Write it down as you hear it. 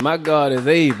My God is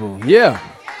able. Yeah.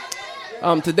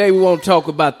 Today we want to talk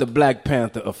about the Black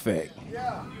Panther effect.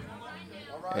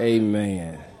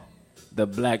 Amen. The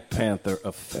Black Panther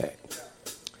effect.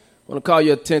 I want to call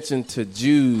your attention to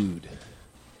Jude.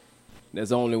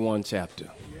 There's only one chapter.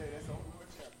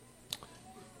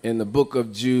 In the book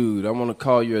of Jude, I want to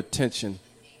call your attention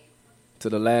to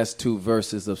the last two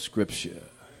verses of Scripture.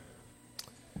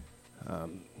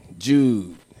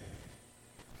 Jude,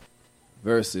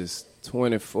 verses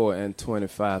 24 and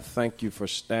 25. Thank you for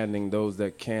standing, those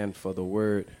that can, for the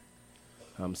word.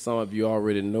 Some of you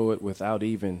already know it without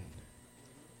even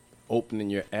opening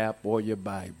your app or your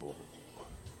Bible.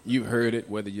 You've heard it,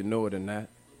 whether you know it or not.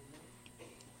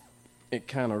 It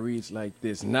kind of reads like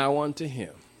this. Now unto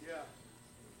him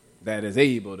that is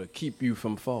able to keep you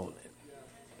from falling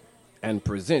and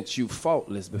present you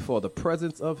faultless before the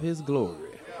presence of his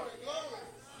glory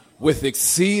with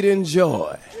exceeding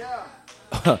joy.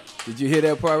 Did you hear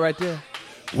that part right there?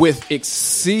 With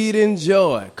exceeding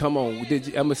joy. Come on. I'm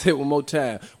going to say it one more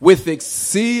time. With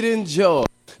exceeding joy.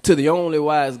 To the only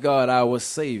wise God, our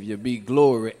Savior, be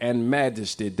glory and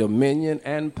majesty, dominion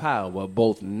and power,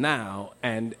 both now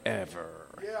and ever.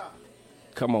 Yeah.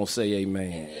 Come on, say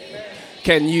amen. Amen.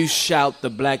 Can you shout the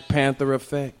Black Panther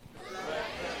effect?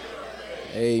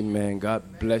 Amen.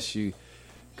 God bless you.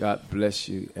 God bless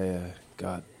you.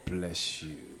 God bless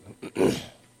you.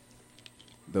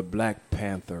 The Black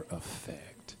Panther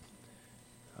effect.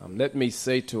 Let me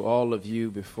say to all of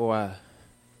you before I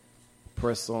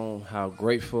press on how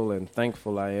grateful and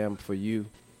thankful I am for you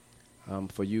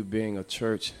being a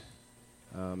church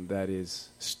that is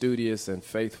studious and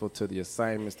faithful to the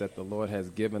assignments that the Lord has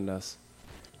given us.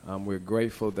 We're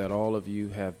grateful that all of you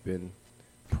have been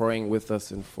praying with us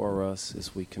and for us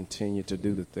as we continue to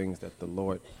do the things that the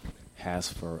Lord has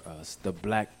for us. The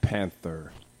Black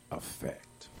Panther effect.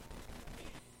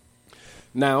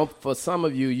 Now, for some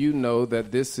of you, you know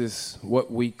that this is what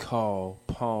we call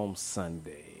Palm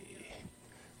Sunday.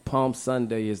 Palm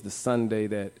Sunday is the Sunday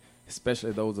that,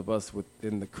 especially those of us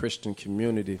within the Christian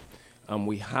community,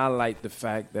 we highlight the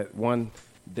fact that one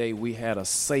day we had a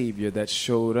Savior that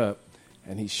showed up,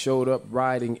 and he showed up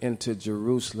riding into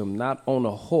Jerusalem, not on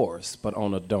a horse, but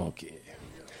on a donkey.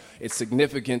 It's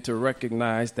significant to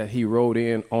recognize that he rode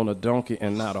in on a donkey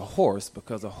and not a horse,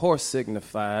 because a horse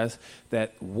signifies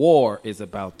that war is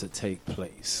about to take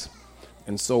place.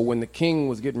 And so when the king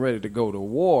was getting ready to go to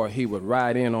war, he would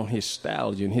ride in on his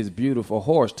stallion, his beautiful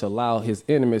horse, to allow his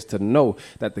enemies to know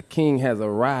that the king has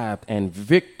arrived and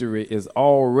victory is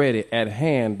already at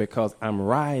hand because I'm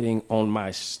riding on my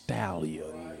stallion.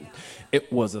 It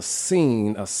was a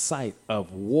scene, a sight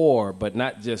of war, but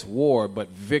not just war, but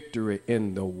victory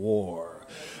in the war.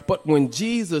 But when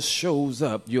Jesus shows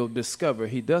up, you'll discover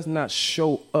he does not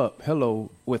show up,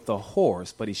 with a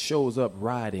horse, but he shows up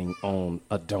riding on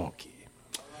a donkey.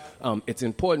 It's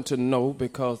important to know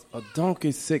because a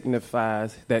donkey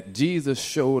signifies that Jesus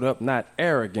showed up not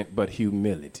arrogant, but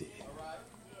humility.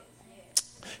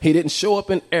 He didn't show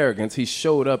up in arrogance. He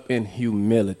showed up in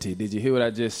humility. Did you hear what I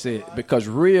just said? Because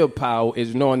real power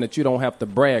is knowing that you don't have to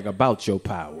brag about your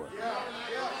power.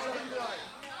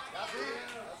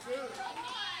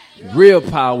 Real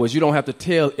power is you don't have to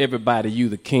tell everybody you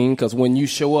the king, because when you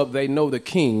show up, they know the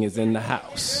king is in the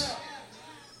house.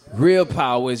 Real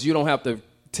power is you don't have to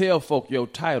tell folk your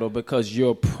title because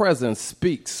your presence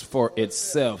speaks for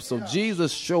itself. So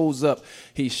Jesus shows up.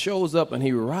 He shows up and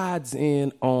he rides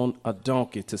in on a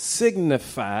donkey to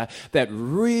signify that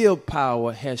real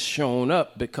power has shown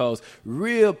up, because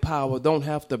real power don't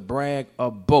have to brag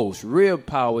or boast. Real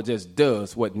power just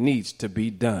does what needs to be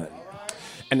done.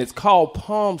 And it's called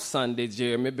Palm Sunday,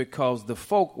 Jeremy, because the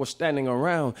folk were standing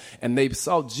around and they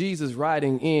saw Jesus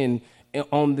riding in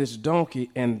on this donkey,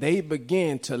 and they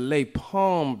began to lay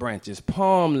palm branches,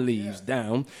 palm leaves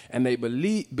down, and they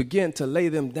began to lay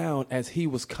them down as he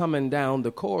was coming down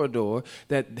the corridor,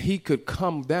 that he could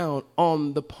come down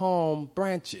on the palm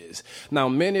branches. Now,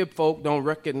 many folk don't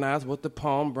recognize what the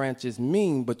palm branches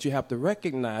mean, but you have to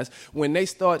recognize when they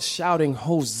start shouting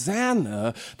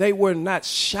Hosanna, they were not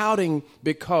shouting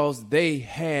because they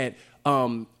had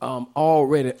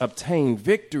already obtained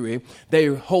victory.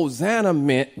 Hosanna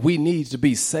meant we need to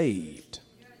be saved.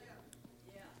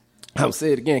 I'll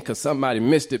say it again because somebody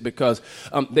missed it, because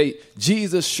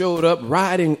Jesus showed up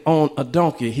riding on a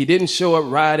donkey. He didn't show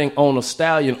up riding on a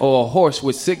stallion or a horse,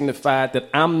 which signified that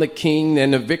I'm the king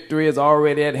and the victory is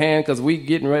already at hand because we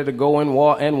getting ready to go in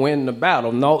war and win the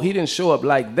battle. No, he didn't show up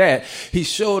like that. He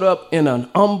showed up in an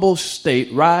humble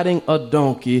state riding a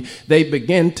donkey. They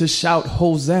began to shout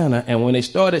Hosanna. And when they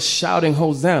started shouting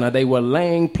Hosanna, they were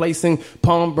placing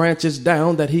palm branches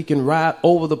down that he can ride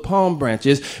over the palm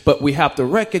branches. But we have to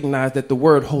recognize that the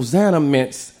word Hosanna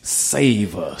meant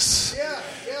save us.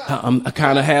 I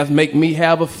kind of make me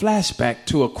have a flashback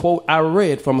to a quote I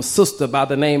read from a sister by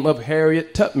the name of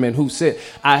Harriet Tubman, who said,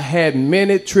 I had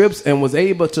many trips and was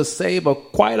able to save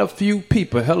quite a few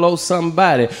people. Hello,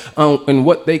 somebody. In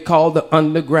what they call the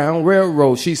Underground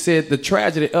Railroad. She said the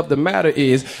tragedy of the matter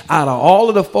is, out of all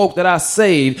of the folk that I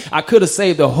saved, I could have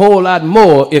saved a whole lot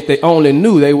more if they only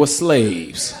knew they were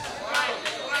slaves.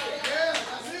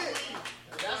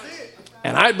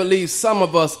 And I believe some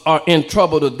of us are in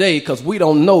trouble today because we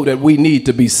don't know that we need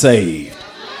to be saved.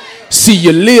 See,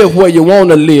 you live where you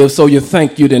want to live, so you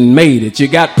think you done made it. You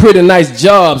got pretty nice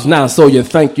jobs now, so you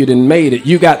think you done made it.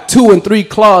 You got 2 and 3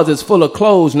 closets full of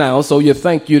clothes now, so you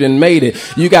think you done made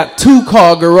it. You got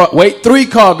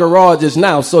 3-car garages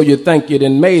now, so you think you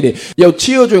done made it. Your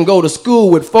children go to school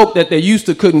with folk that they used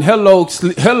to couldn't hello.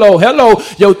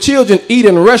 Your children eat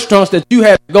in restaurants that you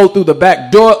had to go through the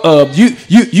back door of.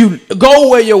 You go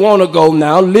where you want to go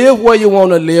now, live where you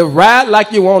want to live, ride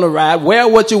like you want to ride, wear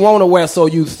what you want to wear, so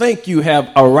you think you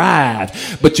have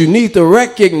arrived. But you need to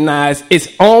recognize it's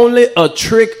only a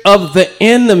trick of the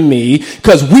enemy,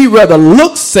 because we rather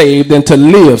look saved than to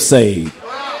live saved.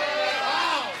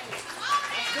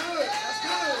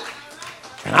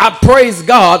 And I praise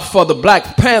God for the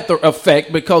Black Panther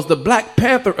effect, because the Black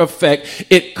Panther effect,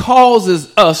 it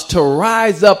causes us to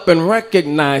rise up and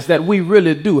recognize that we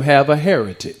really do have a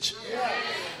heritage.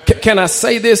 Can I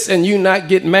say this and you not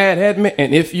get mad at me?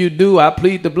 And if you do, I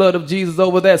plead the blood of Jesus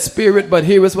over that spirit. But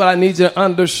here is what I need you to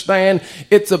understand.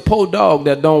 It's a poor dog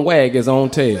that don't wag his own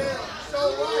tail.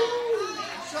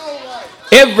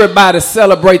 Everybody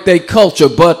celebrate their culture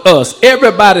but us.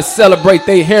 Everybody celebrate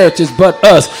their heritage but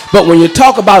us. But when you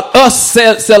talk about us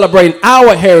celebrating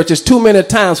our heritage, too many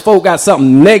times folk got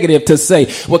something negative to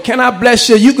say. Well, can I bless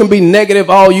you? You can be negative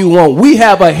all you want. We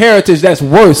have a heritage that's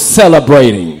worth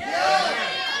celebrating.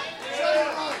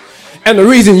 And the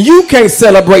reason you can't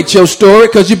celebrate your story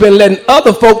because you've been letting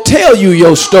other folk tell you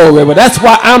your story. But that's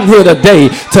why I'm here today,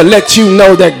 to let you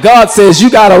know that God says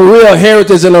you got a real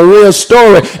heritage and a real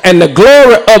story. And the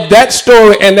glory of that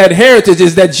story and that heritage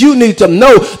is that you need to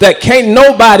know that can't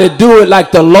nobody do it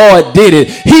like the Lord did it.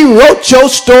 He wrote your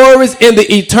stories in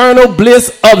the eternal bliss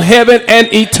of heaven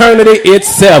and eternity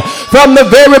itself. From the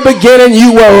very beginning,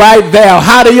 you were right there.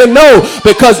 How do you know?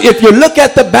 Because if you look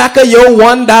at the back of your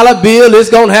 $1 bill, it's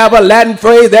going to have a Latin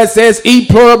phrase that says e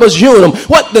pluribus unum.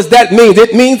 What does that mean?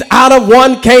 It means out of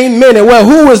one came many. Well,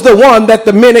 who is the one that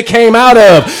the many came out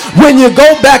of? When you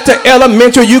go back to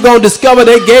elementary, you're going to discover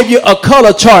they gave you a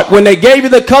color chart. When they gave you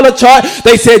the color chart,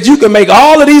 they said you can make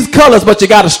all of these colors, but you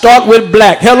got to start with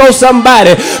black. Hello,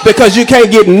 somebody, because you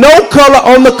can't get no color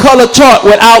on the color chart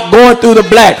without going through the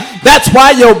black. That's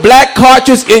why your black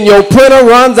cartridge in your printer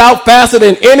runs out faster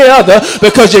than any other,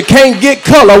 because you can't get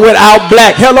color without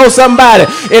black. Hello, somebody.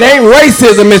 It ain't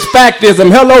racism, it's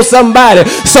factism. Hello, somebody.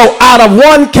 So out of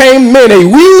one came many.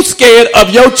 We scared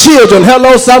of your children.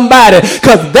 Hello, somebody,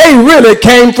 because they really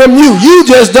came from you. You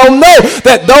just don't know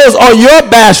that those are your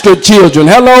bastard children.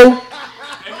 Hello.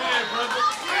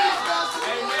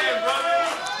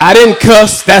 I didn't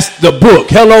cuss. That's the book.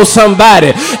 Hello,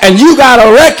 somebody. And you got to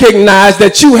recognize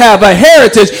that you have a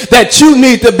heritage that you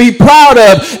need to be proud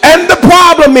of. And the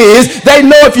problem is, they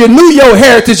know if you knew your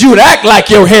heritage, you would act like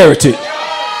your heritage.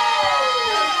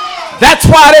 That's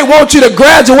why they want you to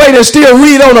graduate and still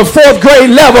read on a 4th grade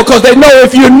level, because they know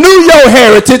if you knew your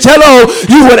heritage, hello,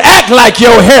 you would act like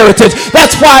your heritage.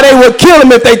 That's why they would kill them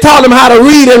if they taught them how to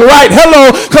read and write. Hello,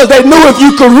 because they knew if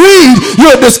you could read, you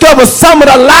would discover some of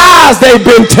the lies they've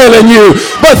been telling you.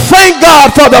 But thank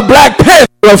God for the Black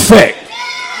Panther effect.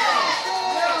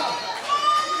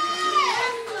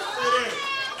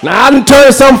 Now, I done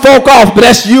turned some folk off, but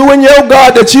that's you and your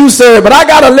God that you serve. But I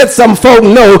got to let some folk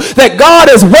know that God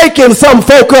is waking some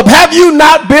folk up. Have you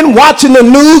not been watching the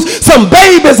news? Some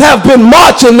babies have been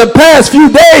marching the past few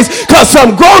days because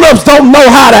some grown-ups don't know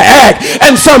how to act.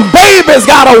 And some babies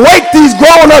got to wake these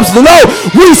grown-ups to know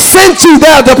we sent you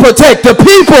there to protect the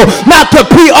people, not to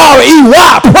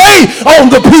P-R-E-Y. Pray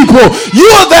on the people.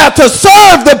 You're there to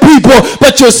serve the people,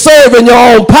 but you're serving your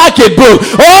own pocketbook.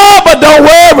 Oh, but don't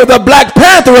worry, the Black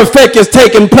Panther after effect is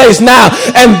taking place now.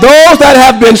 And those that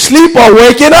have been asleep are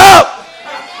waking up.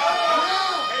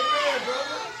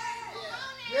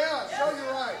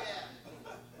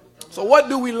 So what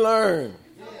do we learn?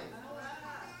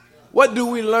 What do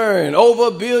we learn?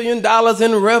 Over $1 billion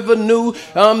in revenue.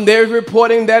 They're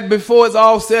reporting that before it's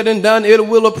all said and done, it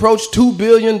will approach $2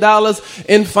 billion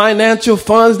in financial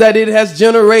funds that it has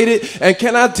generated. And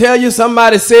can I tell you,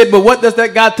 somebody said, but what does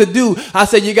that got to do? I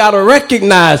said, you got to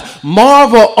recognize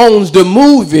Marvel owns the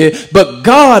movie, but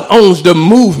God owns the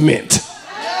movement.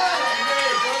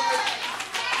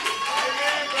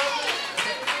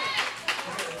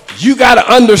 You got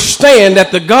to understand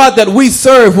that the God that we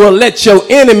serve will let your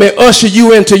enemy usher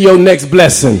you into your next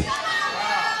blessing.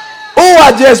 Oh,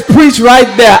 I just preached right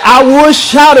there. I would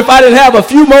shout if I didn't have a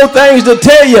few more things to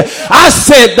tell you. I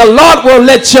said the Lord will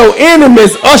let your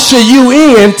enemies usher you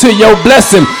into your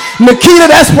blessing. Nikita,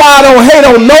 that's why I don't hate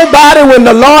on nobody when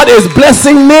the Lord is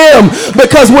blessing them.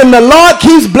 Because when the Lord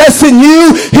keeps blessing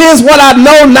you, here's what I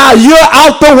know now. You're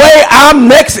out the way. I'm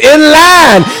next in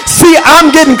line. See,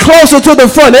 I'm getting closer to the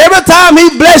front. Every time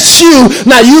he bless you,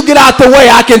 now you get out the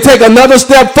way. I can take another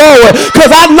step forward.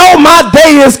 Because I know my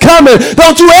day is coming.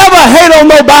 Don't you ever hate on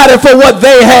nobody for what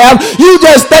they have. You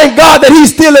just thank God that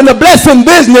he's still in the blessing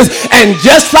business. And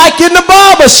just like in the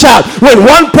barber shop, when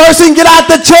one person get out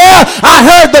the chair, I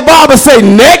heard the barber say,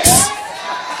 next.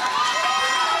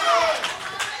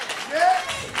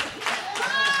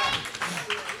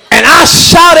 And I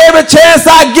shout every chance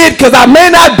I get because I may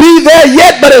not be there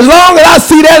yet, but as long as I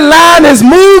see that line is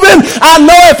moving, I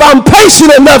know if I'm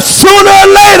patient enough, sooner or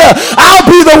later, I'll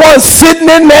be the one sitting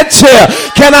in that chair.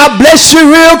 Can I bless you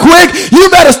real quick? You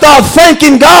better start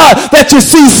thanking God that you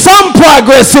see some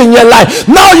progress in your life.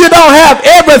 No, you don't have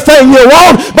everything you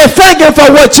want, but thank him for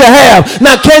what you have.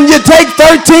 Now, can you take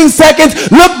 13 seconds,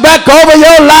 look back over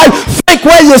your life, think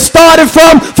where you started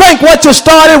from, think what you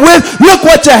started with, look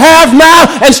what you have now,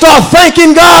 and start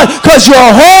thanking God, because you're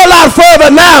a whole lot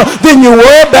further now than you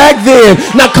were back then.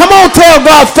 Now, come on, tell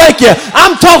God thank you.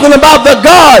 I'm talking about the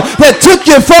God that took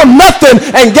you from nothing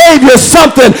and gave you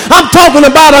something. I'm talking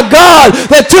about a God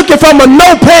that took you from a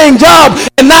no-paying job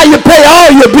and now you pay all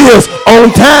your bills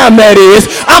on time, that is.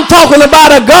 I'm talking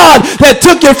about a God that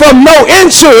took you from no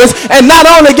insurance and not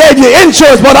only gave you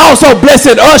insurance but also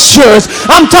blessed assurance.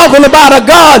 I'm talking about a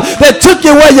God that took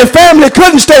you where your family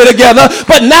couldn't stay together,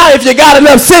 but now if you got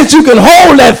enough sense you can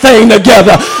hold that thing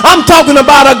together. I'm talking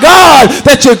about a God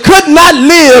that you could not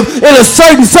live in a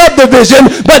certain subdivision,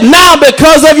 but now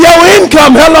because of your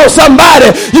income, hello somebody,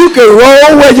 you can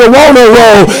roll where you want to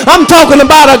roll. I'm talking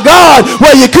about a God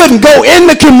where you couldn't go in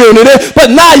the community, but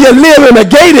now you live in a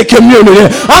gated community.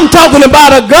 I'm talking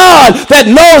about a God that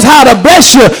knows how to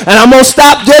bless you. And I'm going to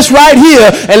stop just right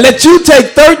here and let you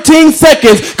take 13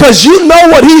 seconds, because you know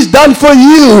what he's done for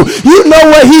you. You know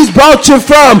where he's brought you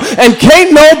from, and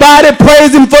can't nobody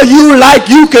praise him for you like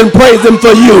you can praise him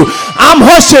for you. I'm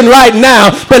hushing right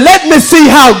now, but let me see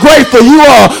how grateful you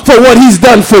are for what he's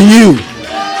done for you.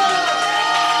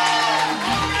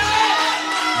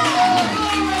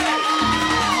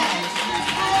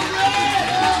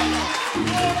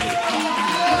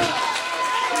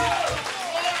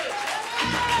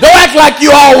 Don't act like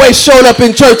you always showed up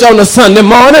in church on a Sunday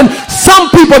morning. Some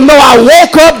people know I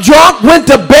woke up drunk, went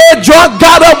to bed drunk,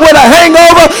 got up with a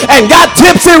hangover, and got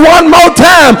tipsy one more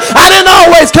time. I didn't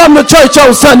always come to church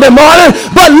on Sunday morning,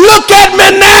 but look at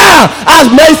me now. I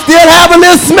may still have a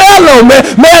little smell on me,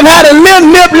 may have had a little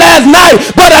nip last night,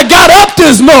 but I got up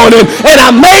this morning, and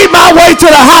I made my way to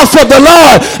the house of the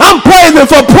Lord. I'm praising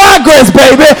for progress,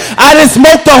 baby. I didn't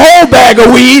smoke the whole bag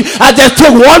of weed. I just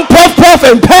took one puff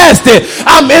and passed it.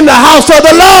 I'm in the house of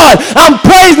the Lord. I'm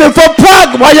praising for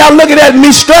progress. Why y'all looking at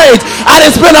me strange? I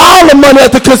didn't spend all the money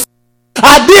at the casino.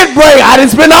 I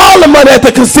didn't spend all the money at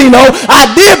the casino. I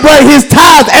did bring his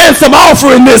tithes and some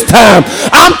offering this time.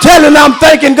 I'm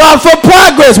thanking God for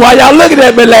progress. While y'all looking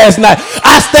at me last night,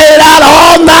 I stayed out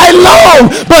all night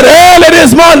long, but early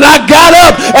this morning I got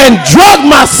up and drug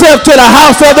myself to the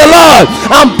house of the Lord.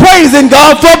 I'm praising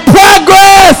God for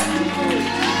progress.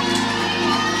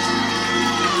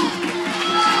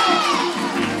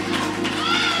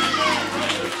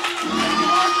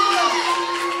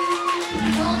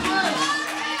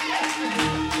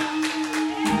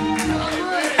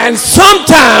 And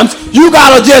sometimes you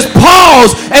got to just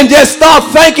pause and just start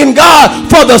thanking God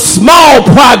for the small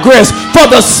progress, for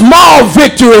the small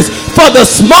victories, for the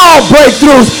small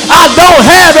breakthroughs. I don't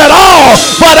have it all,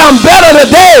 but I'm better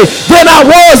today than I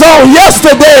was on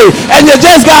yesterday. And you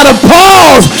just got to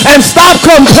pause and stop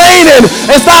complaining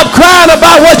and stop crying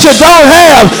about what you don't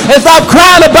have and stop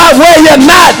crying about where you're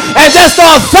not and just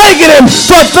start thanking him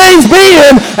for things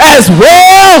being as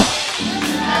well.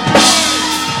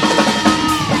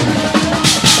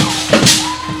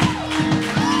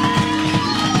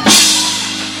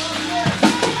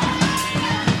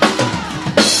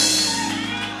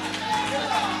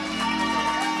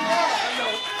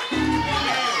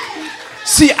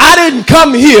 See, I didn't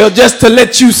come here just to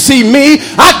let you see me.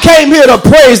 I came here to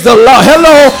praise the Lord.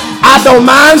 Hello, I don't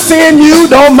mind seeing you,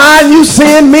 don't mind you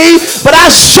seeing me, but I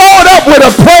showed up with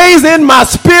a praise in my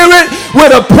spirit,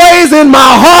 with a praise in my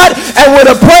heart, and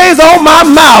with a praise on my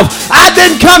mouth. I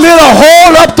didn't come here to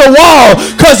hold up the wall,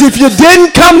 because if you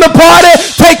didn't come to party,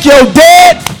 take your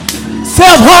dead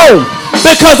self home,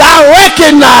 because I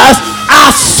recognize I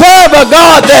serve a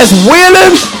God that's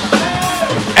willing,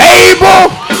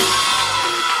 able.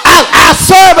 I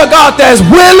serve a God that's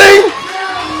willing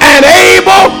and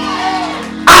able.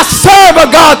 I serve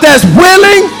a God that's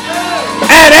willing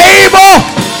and able.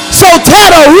 So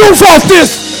tear the roof off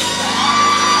this.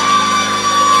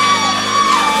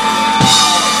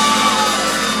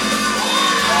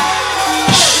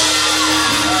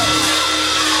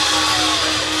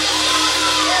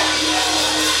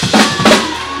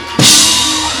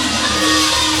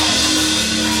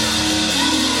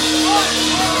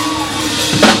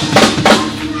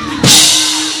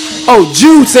 Oh,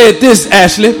 Jude said this,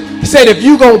 Ashley. He said, if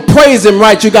you're going to praise him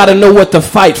right, you got to know what to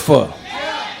fight for.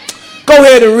 Go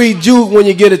ahead and read Jude when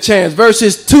you get a chance.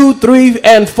 Verses 2, 3,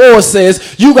 and 4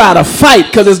 says, you got to fight,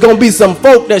 because there's going to be some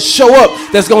folk that show up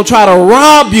that's going to try to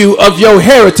rob you of your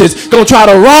heritage, going to try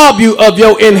to rob you of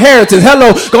your inheritance.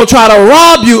 Hello, going to try to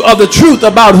rob you of the truth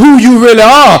about who you really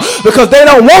are, because they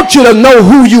don't want you to know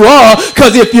who you are,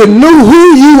 because if you knew who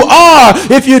you are,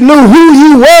 if you knew who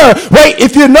you were,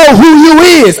 if you know who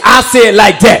you is, I say it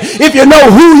like that. If you know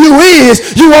who you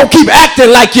is, you won't keep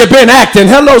acting like you've been acting.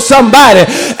 Hello, somebody.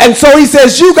 And so he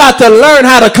says you got to learn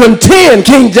how to contend,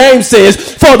 King James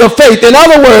says, for the faith. In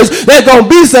other words, there's going to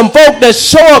be some folk that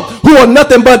show up who are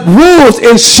nothing but wolves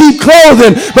in sheep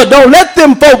clothing, but don't let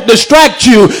them folk distract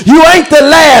you. You ain't the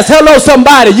last. Hello,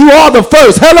 somebody. You are the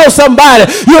first. Hello, somebody.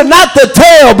 You're not the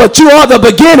tail, but you are the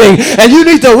beginning, and you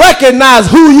need to recognize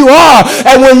who you are.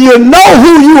 And when you know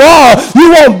who you are,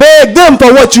 you won't beg them for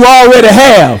what you already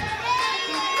have.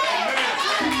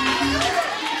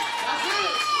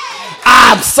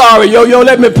 I'm sorry, yo,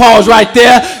 let me pause right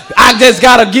there. I just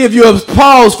got to give you a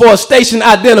pause for a station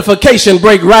identification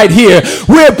break right here.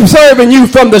 We're serving you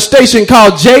from the station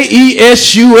called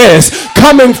JESUS,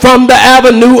 coming from the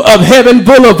Avenue of Heaven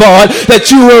Boulevard,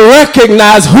 that you will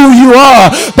recognize who you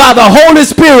are. By the Holy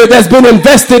Spirit that's been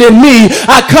invested in me,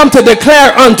 I come to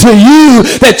declare unto you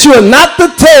that you are not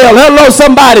the tail. Hello,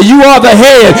 somebody. You are the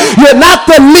head. You're not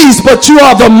the least, but you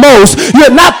are the most.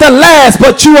 You're not the last,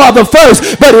 but you are the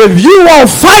first. But if you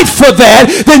won't fight for that,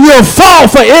 then you'll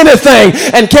fall for anything.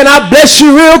 And can I bless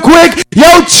you real quick?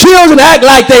 Your children act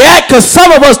like they act because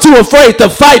some of us too afraid to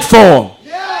fight for them.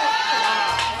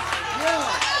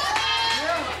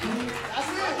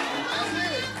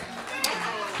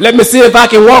 Let me see if I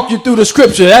can walk you through the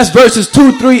scripture. That's verses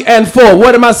 2, 3, and 4.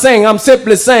 What am I saying? I'm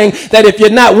simply saying that if you're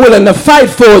not willing to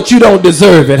fight for it, you don't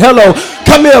deserve it. Hello.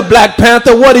 Come here, Black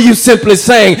Panther. What are you simply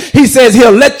saying? He says he'll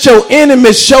let your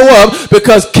enemies show up,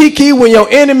 because Kiki, when your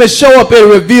enemies show up, it'll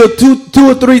reveal two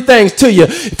or three things to you.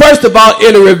 First of all,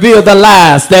 it'll reveal the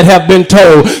lies that have been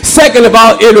told. Second of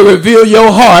all, it'll reveal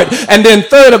your heart. And then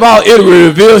third of all, it'll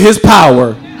reveal his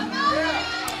power.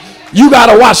 You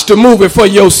got to watch the movie for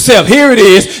yourself. Here it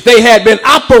is. They had been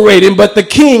operating, but the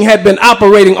king had been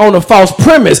operating on a false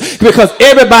premise, because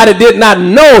everybody did not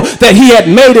know that he had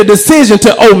made a decision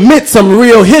to omit some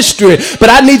real history.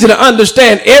 But I need you to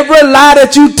understand, every lie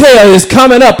that you tell is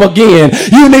coming up again.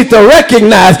 You need to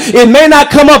recognize it may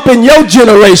not come up in your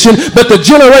generation, but the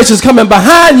generations coming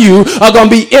behind you are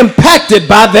going to be impacted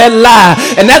by that lie.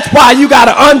 And that's why you got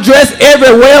to undress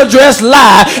every well-dressed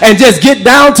lie and just get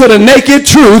down to the naked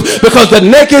truth, because the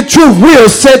naked truth will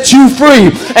set you free.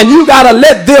 And you got to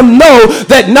let them know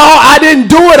that, no, I didn't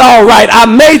do it all right. I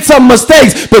made some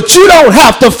mistakes, but you don't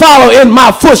have to follow in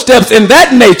my footsteps in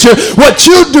that nature. What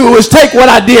you do is take what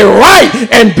I did right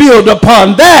and build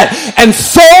upon that. And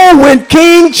so when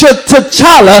King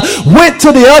T'Challa went to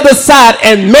the other side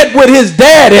and met with his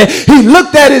daddy, he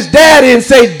looked at his daddy and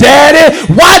said, Daddy,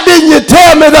 why didn't you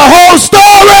tell me the whole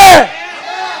story?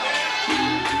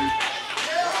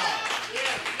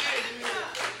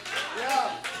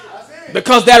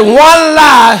 Because that one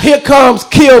lie, here comes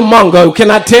Killmonger. Can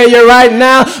I tell you right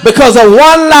now? Because of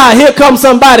one lie, here comes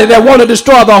somebody that want to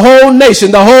destroy the whole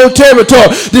nation, the whole territory,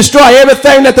 destroy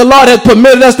everything that the Lord has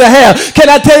permitted us to have.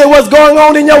 Can I tell you what's going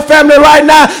on in your family right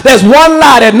now? There's one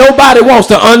lie that nobody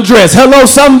wants to undress. Hello,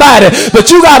 somebody.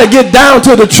 But you got to get down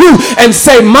to the truth and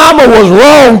say, Mama was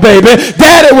wrong, baby.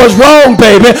 Daddy was wrong,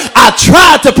 baby. I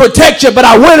tried to protect you, but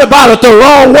I went about it the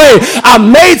wrong way. I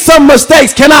made some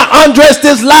mistakes. Can I undress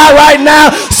this lie right now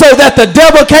so that the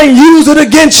devil can't use it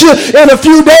against you in a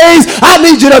few days? I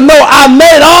need you to know I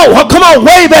made all. Come on,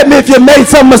 wave at me if you made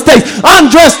some mistakes.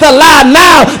 Undress the lie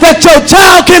now that your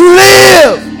child can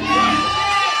live.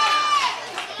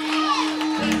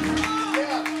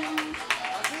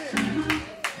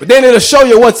 But then it'll show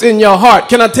you what's in your heart.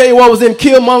 Can I tell you what was in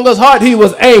Killmonger's heart? He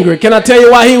was angry. Can I tell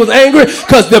you why he was angry?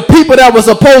 Because the people that were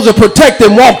supposed to protect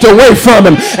him walked away from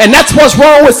him. And that's what's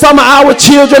wrong with some of our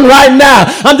children right now.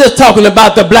 I'm just talking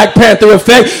about the Black Panther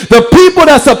effect. The people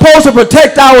that's supposed to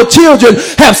protect our children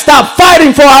have stopped fighting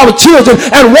for our children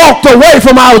and walked away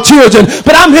from our children.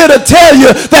 But I'm here to tell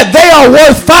you that they are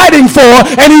worth fighting for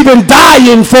and even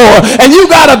dying for. And you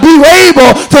got to be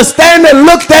able to stand and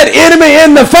look that enemy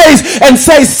in the face and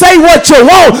say what you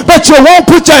want, but you won't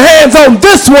put your hands on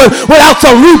this one without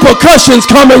some repercussions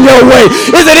coming your way.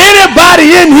 Is it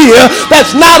anybody in here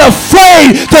that's not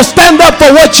afraid to stand up for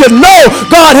what you know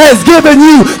God has given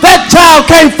you? That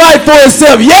child can't fight for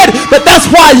himself yet, but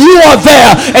that's why you are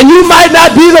there. And you might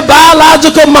not be the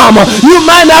biological mama, you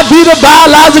might not be the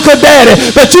biological daddy,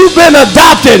 but you've been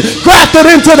adopted, grafted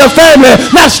into the family.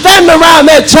 Now stand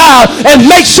around that child and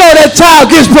make sure that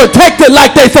child gets protected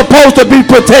like they're supposed to be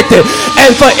protected.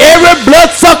 And for every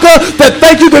bloodsucker that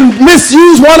think you can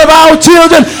misuse one of our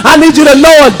children, I need you to know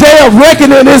a day of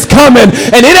reckoning is coming.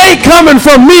 And it ain't coming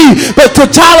from me, but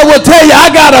T'Challa will tell you,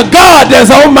 I got a God that's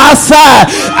on my side.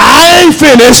 I ain't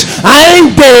finished. I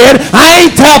ain't dead. I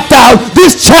ain't tapped out.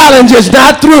 This challenge is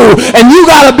not through. And you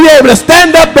got to be able to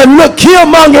stand up and look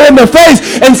Killmonger in the face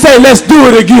and say, let's do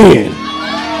it again.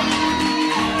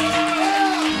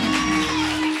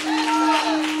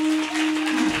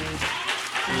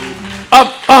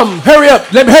 Hurry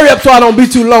up. Let me hurry up so I don't be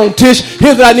too long, Tish.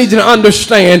 Here's what I need you to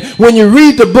understand. When you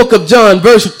read the book of John,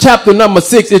 chapter number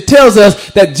 6, it tells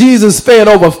us that Jesus fed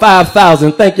over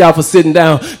 5,000. Thank y'all for sitting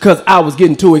down because I was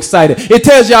getting too excited. It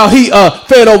tells y'all he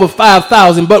fed over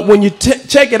 5,000. But when you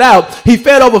check it out, he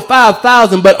fed over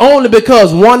 5,000, but only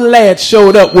because one lad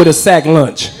showed up with a sack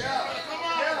lunch.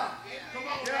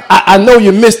 I know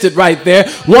you missed it right there.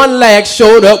 One lad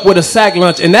showed up with a sack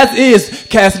lunch. And that is,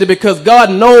 Cassidy, because God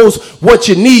knows what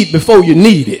you need before you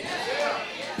need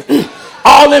it.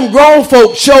 All them grown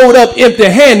folks showed up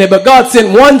empty-handed, but God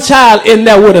sent one child in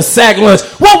there with a sack lunch.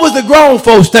 What was the grown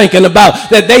folks thinking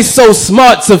about? That they so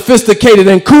smart, sophisticated,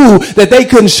 and cool that they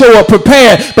couldn't show up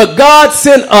prepared. But God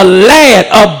sent a lad,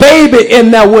 a baby in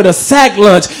there with a sack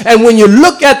lunch. And when you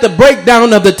look at the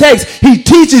breakdown of the text, he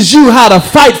teaches you how to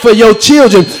fight for your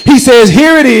children. He says,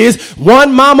 here it is.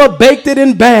 One mama baked it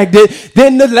and bagged it.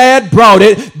 Then the lad brought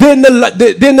it. Then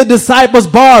the disciples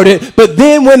borrowed it. But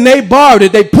then when they borrowed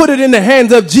it, they put it in the hands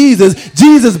of Jesus.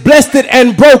 Jesus blessed it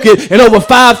and broke it, and over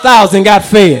 5,000 got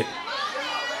fed.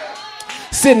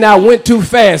 Sitting out went too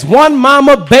fast. One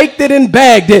mama baked it and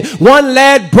bagged it. One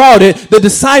lad brought it. The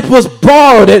disciples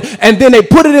borrowed it, and then they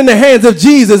put it in the hands of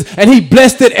Jesus, and he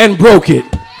blessed it and broke it.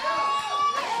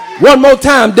 One more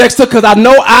time, Dexter, because I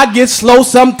know I get slow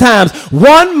sometimes.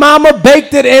 One mama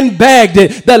baked it and bagged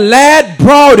it. The lad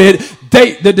brought it.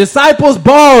 The disciples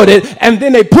borrowed it, and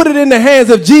then they put it in the hands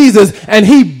of Jesus, and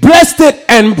he blessed it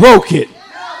and broke it.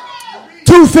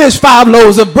 2 fish, 5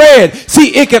 loaves of bread.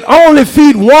 See, it could only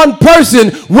feed one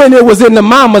person when it was in the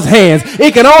mama's hands.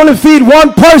 It could only feed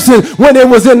one person when it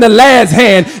was in the lad's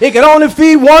hand. It could only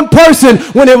feed one person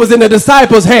when it was in the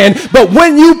disciples' hand. But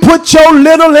when you put your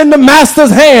little in the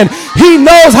master's hand, he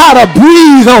knows how to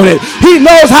breathe on it. He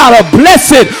knows how to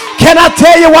bless it. Can I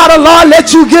tell you why the Lord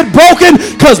let you get broken?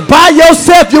 Because by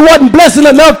yourself you wasn't blessing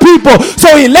enough people.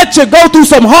 So he let you go through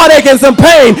some heartache and some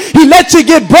pain. He let you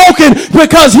get broken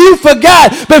because you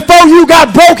forgot before you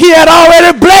got broke he had already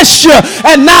blessed you.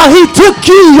 And now he took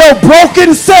you, your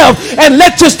broken self, and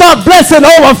let you start blessing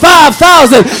over 5,000.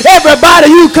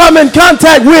 Everybody you come in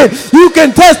contact with, you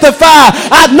can testify.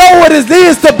 I know what it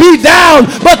is to be down,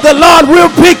 but the Lord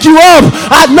will pick you you up.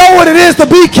 I know what it is to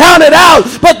be counted out,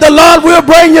 but the Lord will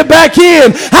bring you back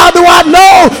in. How do I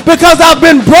know? Because I've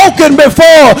been broken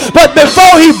before, but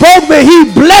before he broke me,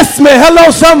 he blessed me. Hello,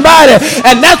 somebody.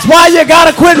 And that's why you got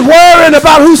to quit worrying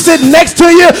about who's sitting next to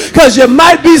you, because you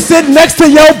might be sitting next to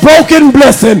your broken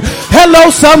blessing. Hello,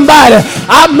 somebody.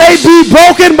 I may be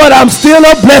broken, but I'm still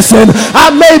a blessing.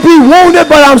 I may be wounded,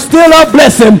 but I'm still a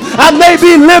blessing. I may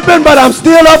be limping, but I'm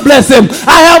still a blessing.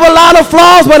 I have a lot of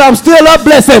flaws, but I'm still a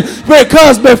blessing,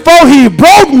 because before he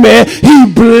broke me, he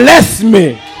blessed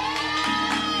me.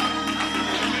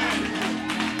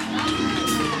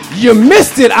 You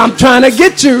missed it. I'm trying to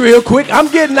get you real quick. I'm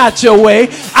getting out your way.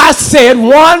 I said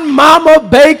one mama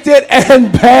baked it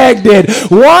and bagged it.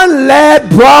 One lad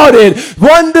brought it.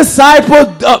 One disciple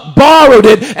borrowed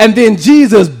it. And then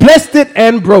Jesus blessed it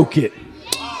and broke it.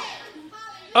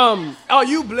 Are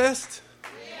you blessed?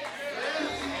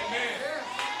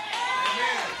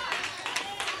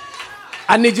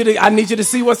 I need you to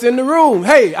see what's in the room.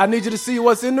 Hey, I need you to see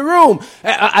what's in the room.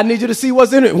 I need you to see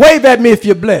what's in it. Wave at me if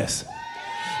you're blessed.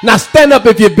 Now stand up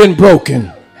if you've been broken.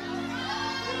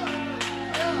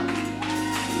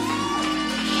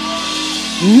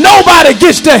 Nobody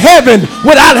gets to heaven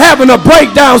without having a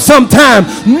breakdown sometime.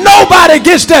 Nobody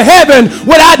gets to heaven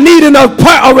without needing a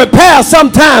repair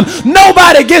sometime.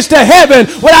 Nobody gets to heaven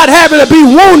without having to be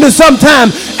wounded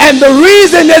sometime. And the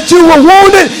reason that you were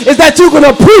wounded is that you can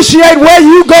appreciate where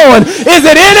you're going. Is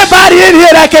it anybody in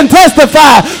here that can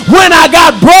testify? When I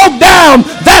got broke down,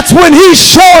 that's when he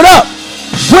showed up.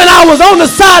 When I was on the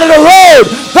side of the road,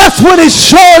 that's when he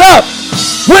showed up.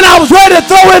 When I was ready to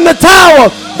throw in the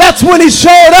towel, that's when he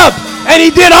showed up. And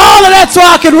he did all of that so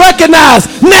I could recognize,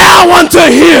 now unto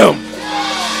him.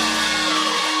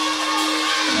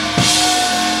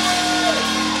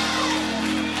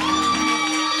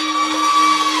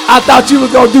 I thought you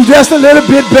were going to do just a little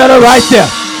bit better right there.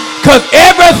 Because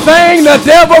everything the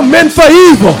devil meant for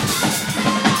evil,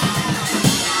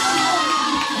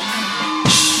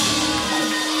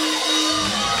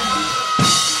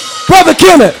 Brother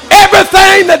Kenneth,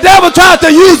 everything the devil tried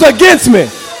to use against me.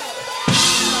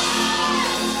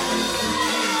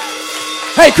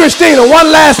 Hey, Christina,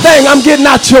 one last thing. I'm getting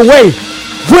out your way.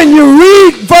 When you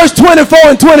read verse 24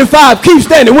 and 25, keep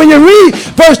standing. When you read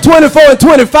verse 24 and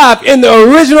 25 in the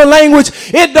original language,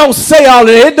 it don't say all of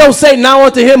it. It don't say now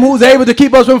unto him who's able to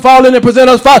keep us from falling and present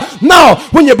us falling. No,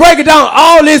 when you break it down,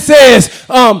 all it says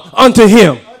unto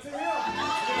him.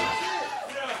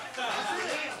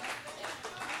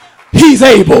 He's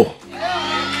able.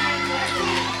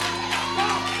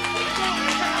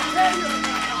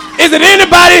 Is it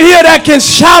anybody here that can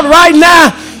shout right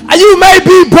now? You may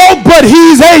be broke, but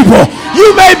he's able.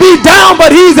 You may be down,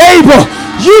 but he's able.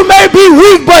 You may be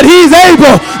weak, but he's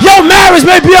able. Your marriage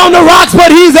may be on the rocks, but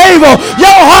he's able.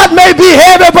 Your heart may be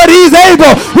heavy, but he's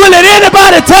able. Will it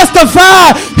anybody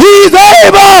testify? He's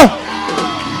able.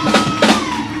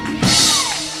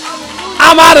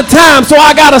 I'm out of time, so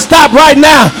I got to stop right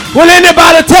now. Will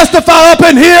anybody testify up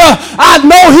in here? I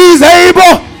know he's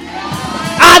able.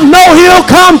 I know he'll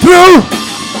come through.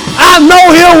 I know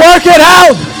he'll work it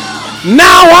out.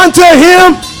 Now unto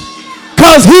him,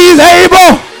 because he's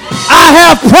able. I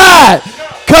have pride,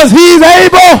 because he's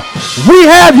able. We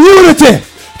have unity,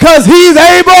 because he's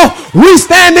able. We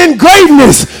stand in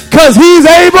greatness, because he's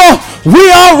able. We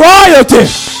are royalty,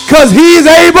 because he's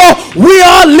able. We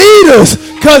are leaders,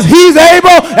 because he's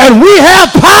able. And we have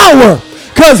power,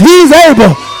 because he's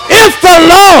able. If the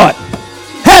Lord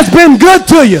has been good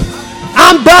to you,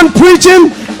 I'm done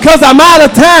preaching because I'm out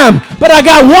of time. But I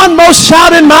got one more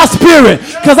shout in my spirit,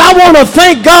 because I want to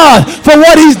thank God for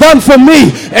what he's done for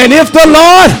me. And if the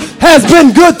Lord has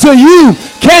been good to you,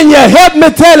 can you help me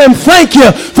tell him thank you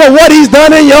for what he's done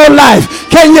in your life?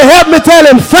 Can you help me tell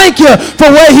him thank you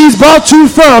for where he's brought you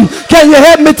from? Can you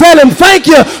help me tell him thank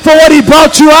you for what he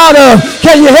brought you out of?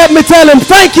 Can you help me tell him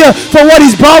thank you for what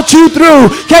he's brought you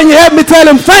through? Can you help me tell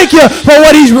him thank you for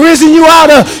what he's risen you out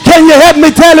of? Can you help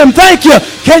me tell him thank you?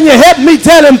 Can you help me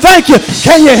tell him thank you?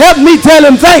 Can you help me tell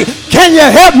him thank you? Can you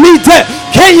help me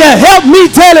can you help me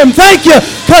tell him thank you?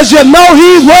 Because you know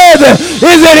he's worthy.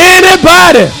 Is it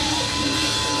anybody?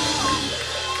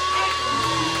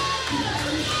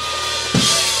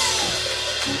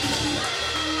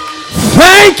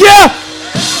 Thank you.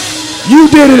 You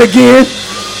did it again.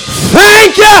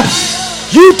 Thank you.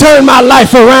 You turned my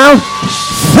life around.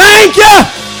 Thank you.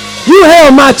 You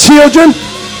held my children.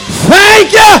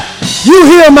 Thank you. You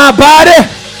healed my body.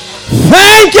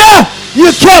 Thank you.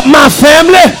 You kept my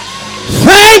family.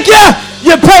 Thank you.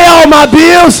 You pay all my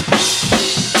bills.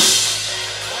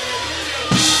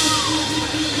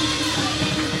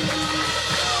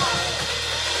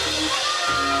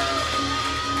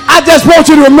 I just want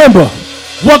you to remember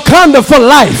Wakanda for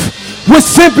life, which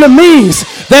simply means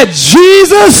that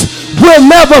Jesus will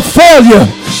never fail you,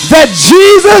 that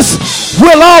Jesus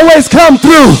will always come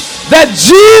through, that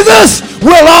Jesus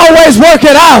will always work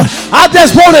it out. I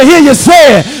just want to hear you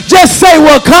say it. Just say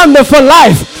Wakanda for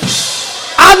life.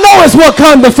 I know it's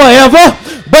Wakanda forever,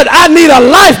 but I need a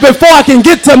life before I can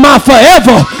get to my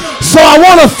forever. So I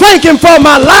want to thank him for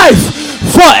my life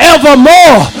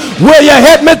forevermore. Will you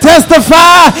help me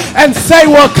testify and say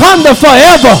Wakanda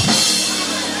forever?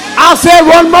 I'll say it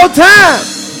one more time.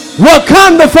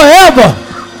 Wakanda forever.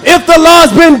 If the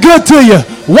Lord's been good to you,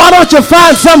 why don't you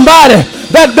find somebody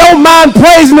that don't mind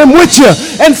praising him with you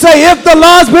and say, if the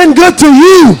Lord's been good to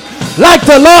you, like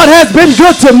the Lord has been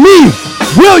good to me,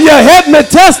 will you help me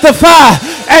testify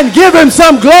and give him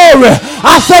some glory?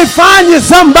 I say, find you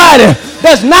somebody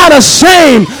that's not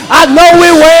ashamed. I know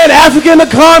we're wearing African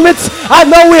garments. I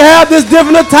know we have this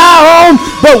different attire on,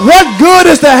 but what good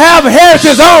is to have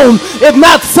heritage on if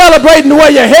not celebrating where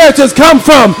your heritage come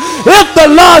from? If the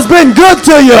Lord's been good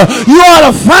to you, you ought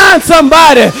to find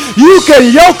somebody you can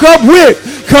yoke up with,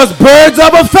 because birds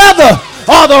of a feather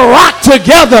ought to rock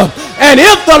together. And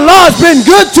if the Lord's been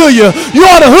good to you, you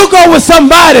ought to hook up with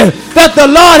somebody that the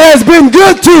Lord has been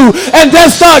good to and then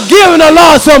start giving the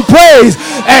Lord some praise.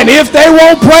 And if they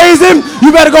won't praise him,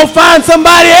 you better go find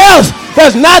somebody else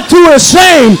that's not too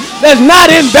ashamed, that's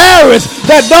not embarrassed,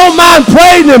 that don't mind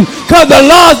praising him because the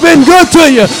Lord's been good to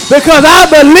you. Because I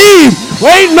believe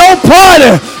there ain't no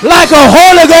party like a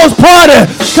Holy Ghost party,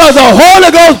 because a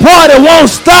Holy Ghost party won't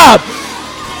stop.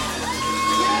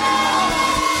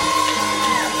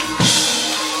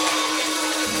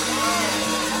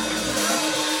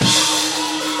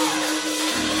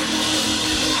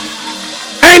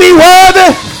 Ain't he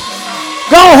worthy?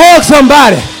 Go hug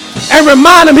somebody and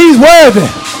remind him he's worthy.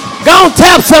 Go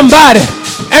tap somebody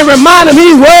and remind him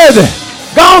he's worthy.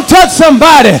 Go touch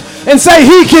somebody and say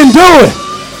he can do it.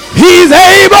 He's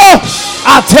able.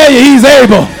 I tell you he's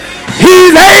able.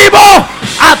 He's able.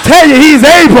 I tell you he's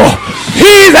able.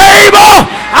 He's able.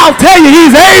 I'll tell you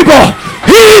he's able.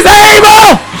 He's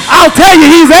able. I'll tell you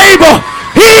he's able.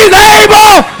 He's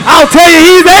able. I'll tell you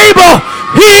he's able.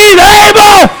 He's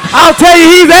able. I'll tell you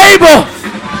he's able.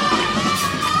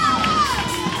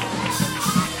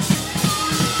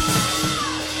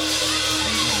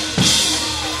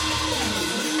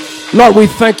 Lord, we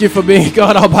thank you for being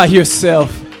God all by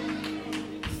yourself.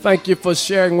 Thank you for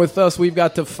sharing with us. We've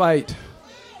got to fight,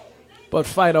 but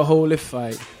fight a holy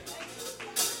fight.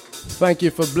 Thank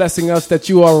you for blessing us that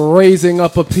you are raising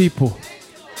up a people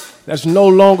that's no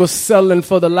longer selling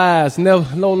for the lies, no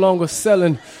longer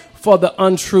selling for the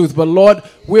untruth. But Lord,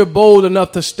 we're bold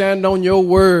enough to stand on your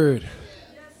word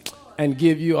and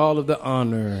give you all of the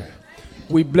honor.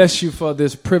 We bless you for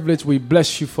this privilege. We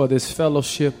bless you for this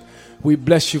fellowship. We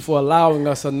bless you for allowing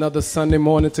us another Sunday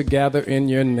morning to gather in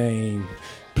your name.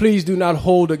 Please do not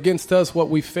hold against us what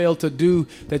we failed to do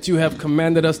that you have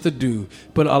commanded us to do,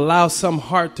 but allow some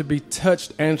heart to be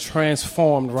touched and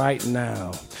transformed right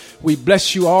now. We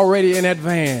bless you already in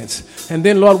advance. And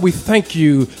then, Lord, we thank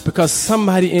you because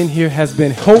somebody in here has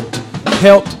been hoped,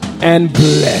 helped, and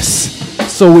blessed.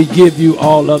 So we give you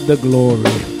all of the glory.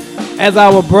 As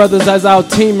our brothers, as our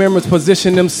team members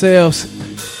position themselves,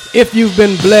 if you've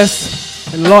been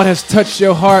blessed and the Lord has touched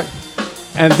your heart,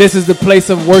 and this is the place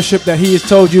of worship that he has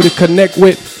told you to connect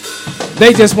with,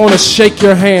 they just want to shake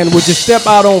your hand. Would you step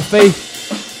out on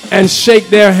faith and shake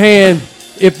their hand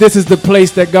if this is the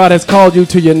place that God has called you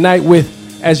to unite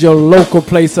with as your local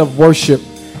place of worship?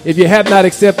 If you have not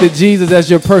accepted Jesus as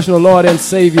your personal Lord and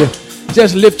Savior,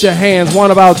 just lift your hands.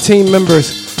 One of our team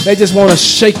members, they just want to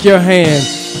shake your hand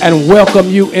and welcome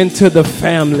you into the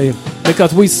family,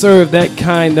 because we serve that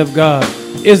kind of God.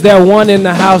 Is there one in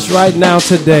the house right now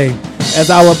today? As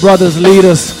our brothers lead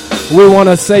us, we want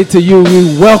to say to you,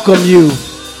 we welcome you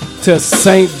to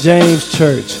St. James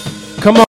Church.